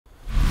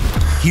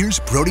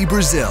Here's Brody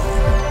Brazil.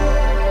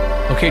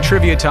 Okay,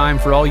 trivia time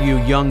for all you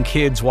young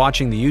kids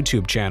watching the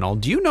YouTube channel.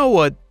 Do you know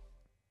what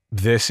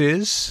this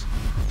is?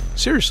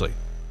 Seriously,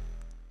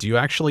 do you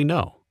actually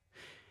know?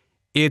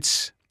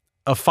 It's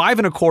a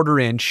 5¼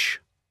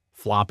 inch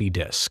floppy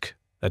disk.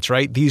 That's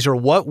right. These are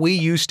what we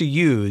used to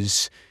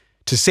use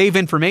to save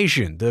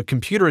information. The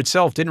computer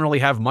itself didn't really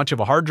have much of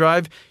a hard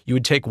drive. You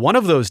would take one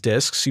of those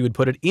disks, you would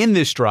put it in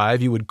this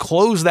drive, you would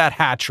close that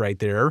hatch right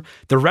there.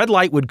 The red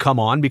light would come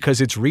on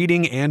because it's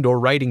reading and or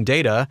writing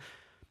data.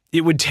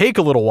 It would take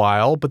a little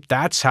while, but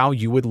that's how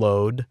you would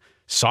load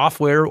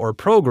software or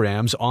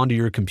programs onto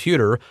your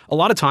computer, a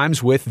lot of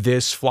times with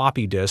this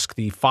floppy disk,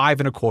 the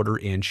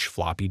 5¼ inch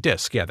floppy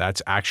disk. Yeah,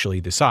 that's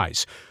actually the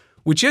size,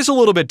 which is a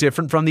little bit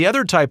different from the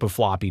other type of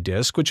floppy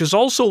disk, which is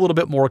also a little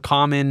bit more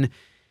common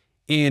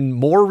in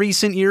more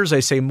recent years.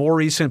 I say more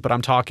recent, but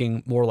I'm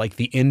talking more like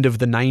the end of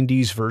the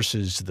 90s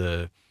versus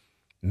the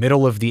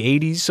middle of the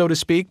 80s, so to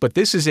speak. But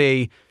this is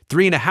a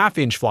 3½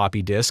 inch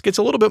floppy disk. It's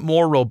a little bit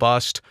more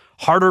robust,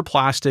 harder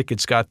plastic.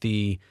 It's got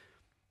the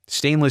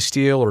stainless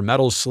steel or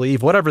metal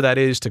sleeve, whatever that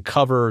is, to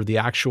cover the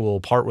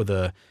actual part where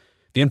the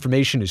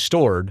information is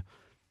stored.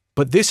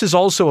 But this is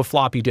also a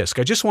floppy disk.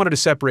 I just wanted to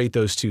separate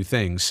those two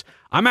things.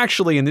 I'm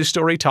actually in this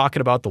story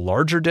talking about the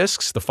larger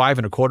disks, the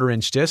 5¼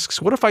 inch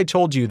disks. What if I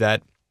told you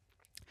that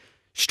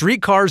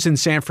Streetcars in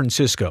San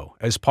Francisco,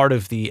 as part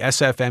of the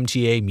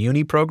SFMTA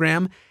MUNI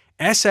program,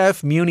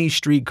 SF MUNI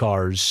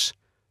Streetcars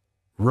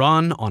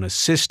run on a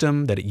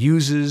system that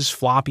uses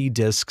floppy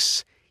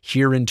disks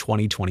here in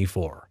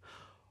 2024.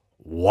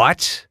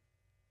 What?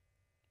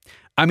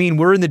 I mean,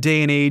 we're in the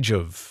day and age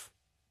of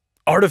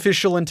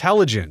artificial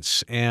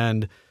intelligence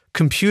and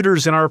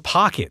computers in our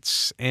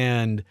pockets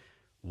and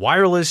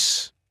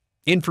wireless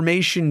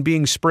information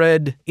being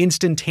spread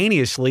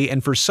instantaneously,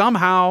 and for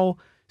somehow,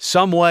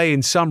 some way,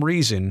 and some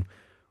reason,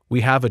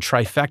 we have a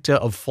trifecta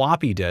of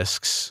floppy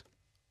disks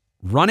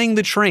running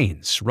the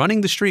trains,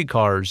 running the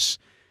streetcars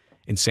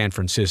in San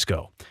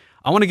Francisco.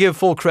 I want to give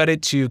full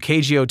credit to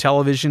KGO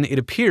Television. It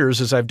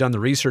appears, as I've done the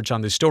research on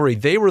this story,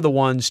 they were the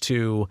ones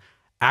to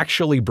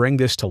actually bring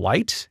this to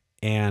light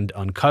and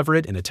uncover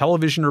it in a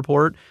television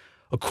report.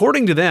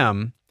 According to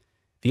them,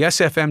 the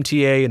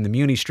SFMTA and the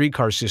MUNI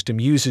streetcar system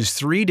uses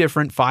 3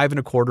 different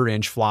 5¼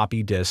 inch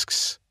floppy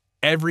disks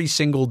every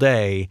single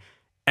day,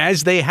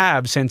 as they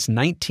have since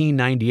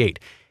 1998.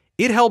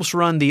 It helps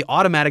run the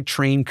automatic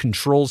train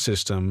control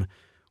system,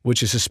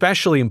 which is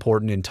especially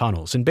important in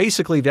tunnels. And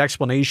basically the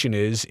explanation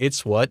is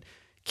it's what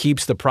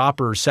keeps the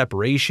proper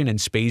separation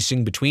and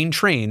spacing between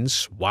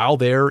trains while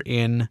they're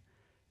in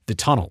the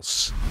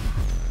tunnels.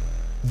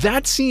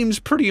 That seems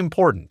pretty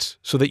important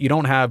so that you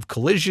don't have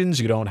collisions,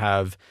 you don't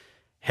have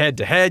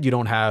head-to-head, you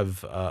don't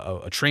have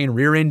a train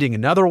rear-ending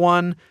another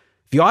one.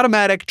 The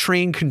automatic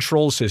train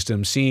control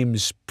system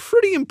seems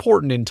pretty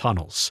important in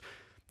tunnels.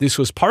 This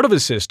was part of a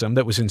system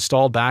that was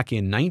installed back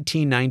in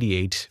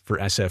 1998 for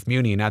SF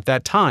MUNI, and at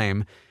that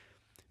time,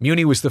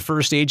 MUNI was the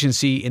first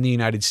agency in the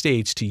United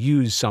States to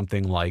use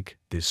something like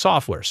this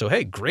software. So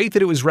hey, great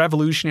that it was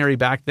revolutionary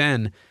back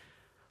then.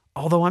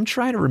 Although I'm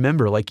trying to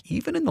remember, like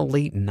even in the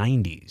late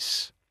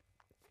 90s,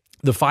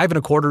 the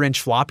 5¼ inch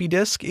floppy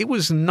disk, it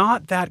was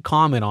not that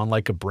common on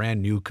like a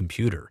brand new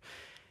computer.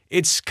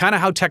 It's kind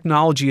of how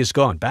technology has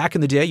gone. Back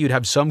in the day, you'd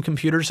have some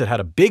computers that had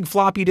a big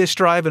floppy disk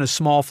drive and a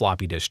small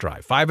floppy disk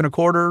drive,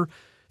 5¼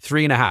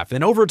 3½.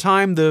 Then over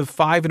time, the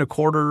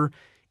 5¼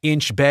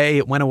 inch bay,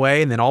 it went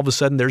away, and then all of a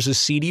sudden there's a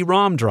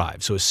CD-ROM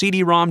drive. So a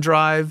CD-ROM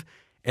drive,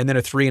 and then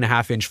a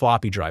 3½ inch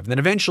floppy drive, and then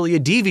eventually a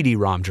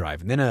DVD-ROM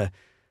drive, and then a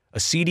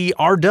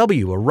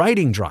CD-RW, a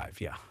writing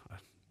drive. Yeah,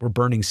 we're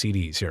burning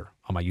CDs here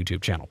on my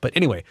YouTube channel. But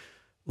anyway,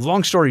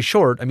 long story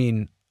short, I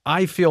mean,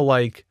 I feel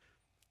like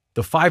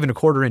the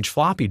 5¼ inch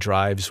floppy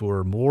drives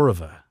were more of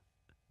a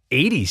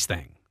 80s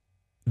thing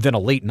than a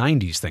late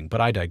 90s thing, but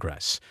I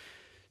digress.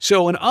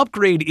 So an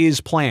upgrade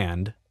is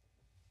planned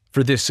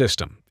for this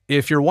system.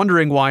 If you're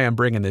wondering why I'm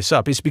bringing this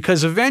up, it's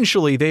because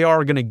eventually they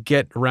are going to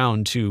get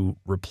around to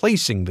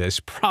replacing this.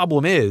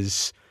 Problem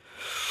is,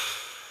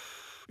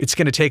 it's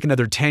going to take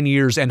another 10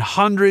 years and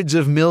hundreds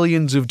of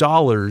millions of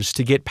dollars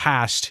to get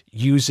past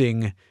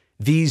using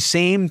these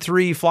same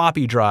 3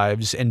 floppy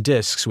drives and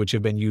disks, which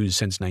have been used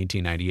since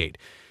 1998.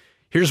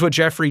 Here's what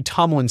Jeffrey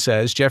Tumlin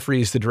says.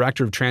 Jeffrey is the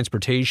Director of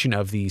Transportation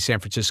of the San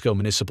Francisco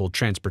Municipal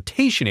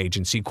Transportation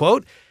Agency.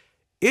 Quote,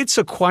 "It's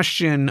a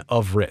question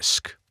of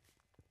risk.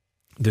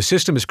 The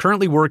system is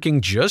currently working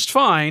just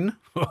fine,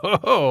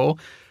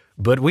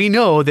 but we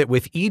know that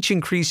with each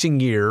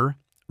increasing year,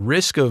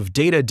 risk of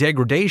data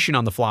degradation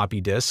on the floppy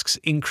disks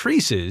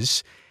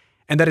increases,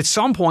 and that at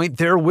some point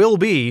there will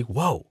be,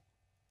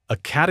 a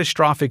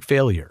catastrophic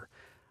failure."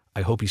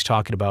 I hope he's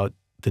talking about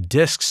the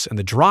disks and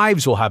the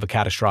drives will have a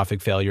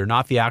catastrophic failure,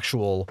 not the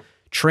actual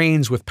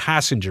trains with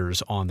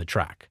passengers on the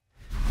track.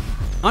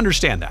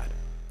 Understand that.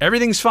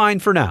 Everything's fine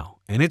for now,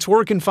 and it's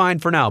working fine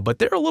for now, but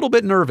they're a little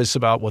bit nervous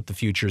about what the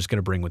future is going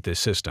to bring with this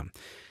system.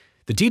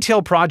 The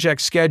detailed project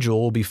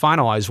schedule will be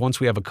finalized once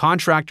we have a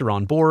contractor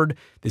on board.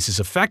 This is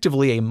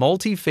effectively a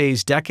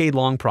multi-phase,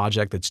 decade-long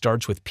project that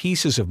starts with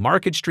pieces of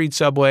Market Street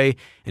subway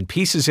and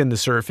pieces in the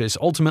surface.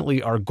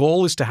 Ultimately, our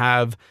goal is to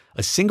have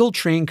a single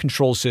train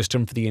control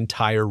system for the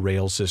entire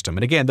rail system.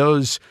 And again,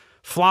 those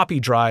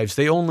floppy drives,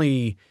 they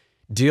only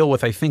deal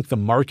with, I think, the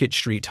Market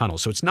Street tunnel.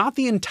 So it's not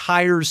the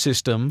entire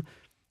system.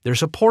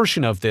 There's a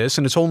portion of this,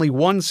 and it's only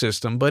one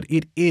system, but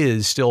it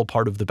is still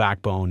part of the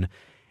backbone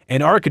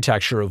and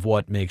architecture of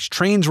what makes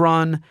trains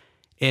run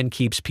and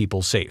keeps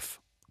people safe.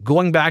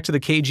 Going back to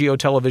the KGO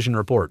television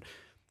report,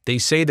 they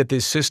say that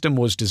this system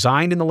was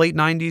designed in the late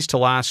 90s to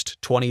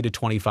last 20 to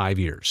 25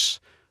 years.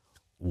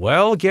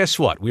 Well, guess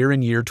what? We're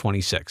in year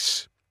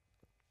 26.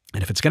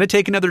 And if it's going to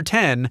take another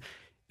 10,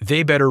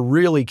 they better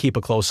really keep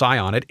a close eye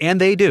on it,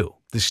 and they do.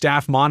 The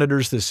staff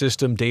monitors the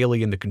system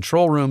daily in the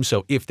control room,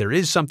 so if there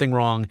is something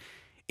wrong,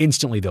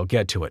 instantly they'll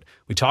get to it.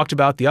 We talked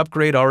about the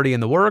upgrade already in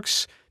the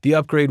works. The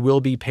upgrade will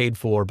be paid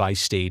for by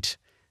state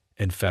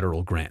and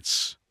federal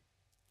grants.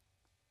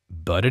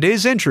 But it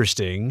is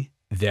interesting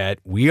that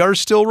we are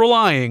still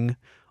relying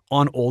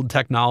on old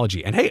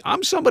technology. And hey,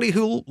 I'm somebody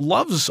who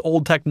loves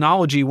old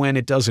technology when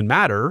it doesn't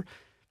matter.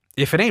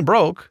 If it ain't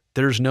broke,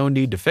 there's no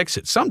need to fix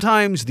it.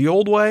 Sometimes the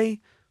old way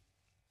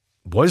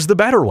was the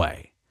better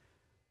way.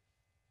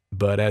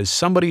 But as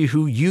somebody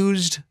who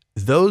used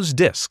those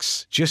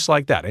discs just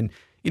like that, and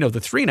you know, the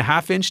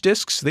 3.5-inch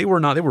discs, they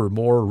were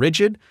more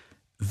rigid.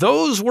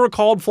 Those were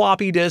called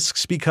floppy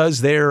disks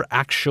because they're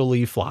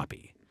actually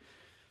floppy.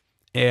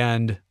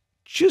 And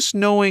just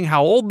knowing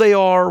how old they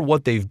are,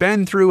 what they've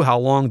been through, how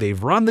long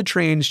they've run the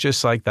trains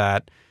just like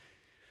that,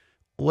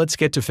 let's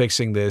get to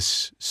fixing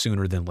this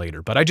sooner than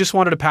later. But I just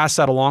wanted to pass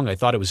that along. I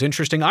thought it was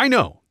interesting. I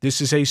know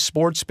this is a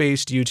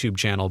sports-based YouTube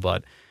channel,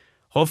 but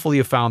hopefully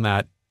you found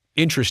that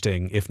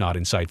interesting, if not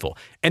insightful.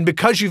 And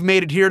because you've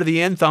made it here to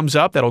the end, thumbs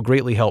up. That'll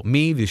greatly help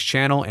me, this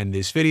channel, and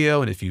this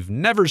video. And if you've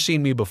never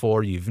seen me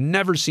before, you've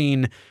never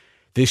seen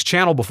this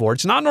channel before,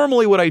 it's not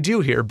normally what I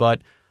do here,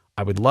 but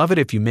I would love it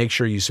if you make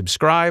sure you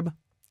subscribe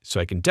so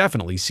I can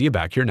definitely see you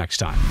back here next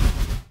time.